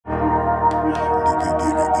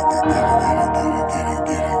Nigga,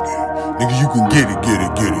 you can get it, get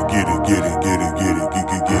it, get it, get it, get it, get it, get it, get it, get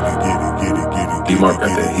it, get it, get it, get it, get it,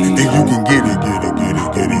 get it. Nigga, you can get it, get it, get it,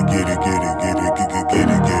 get it, get it, get it, get it, get it, get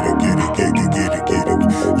it, get it, get it, get it, get it, get it.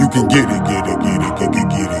 You can get it, get it, get it, get it,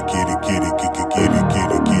 get it, get it, get it, get it, get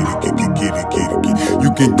it, get it, get it, get it, get it, get it.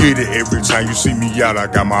 You can get it every time you see me out. I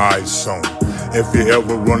got my eyes on. If you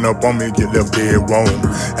ever run up on me, get left dead wrong.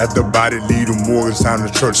 At the body, lead the morgue, it's time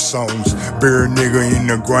to church songs. Bury a nigga in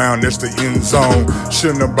the ground, that's the end zone.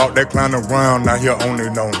 Shouldn't have brought that clown around, now here only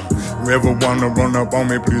known. Whoever wanna run up on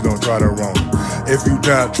me, please don't try to run. If you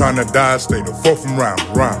die trying to die, stay the fourth from rhyme.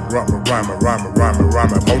 Oh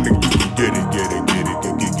nigga, you can get it, get it, get it,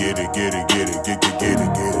 get it, get it, get it, get it,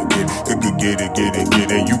 get it, get it, get it, get it, get it,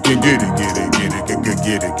 get it. You can get it, get it, get it, get it,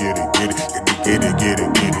 get it, get it, get it, get it, get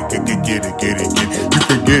it, get it, get it, get it, get it. You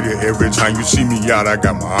can get it every time you see me out. I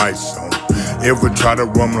got my eyes on. Ever try to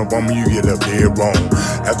run up on me, you get up dead wrong.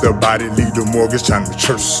 At the body, leave the morgue, it's time to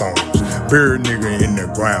church songs. Bury a nigga in the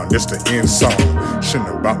ground, that's the end song. Shouldn't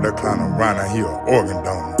have brought that clown around, I hear an organ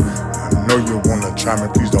donor. I know you wanna try me,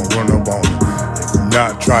 please don't run up on me. If you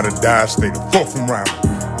not try to die, stay the fourth from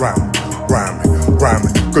rhyming.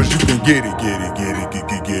 Cause you can get it, get it, get it, get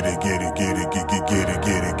it, get it, get it, get it, get it, get it, get it,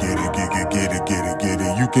 get it, get it, get it, get it, get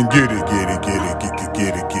it. You can get it, get it, get it, get it,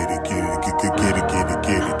 get it, get it, get it, get it, get it, get it,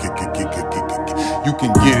 get it, get it, get it, get it. You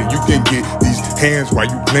can get it, you can get these hands while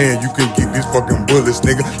you playing. You can get these fucking bullets,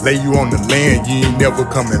 nigga. Lay you on the land, you ain't never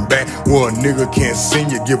coming back. Well, a nigga can't sing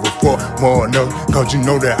you, give a fuck more enough. Cause you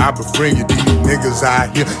know that I befriend you. These niggas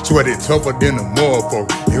out here swear they tougher than the motherfucker.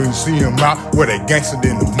 If you see them out, where they gangster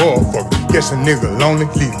than the motherfucker. Guess a nigga lonely,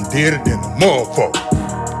 leave him deader than the motherfucker.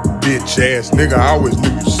 Bitch ass nigga, I always knew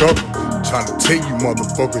you suckin'. Trying to tell you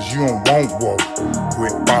motherfuckers you don't want walk.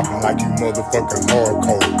 Quit bopping like you motherfucking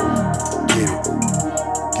hardcore. Get it,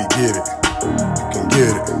 get it, you can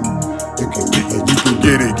get it, you can get it, you can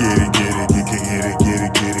get it, get it, get it, get it, get it, get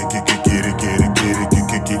it, get it, get it, get it, get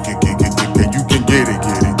it, get it, get it, get it, you can get it,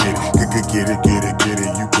 get it, get it, get it, get it, get it,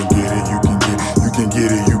 you can get it, you can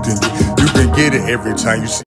get it, you can get it, you can get it every time you see.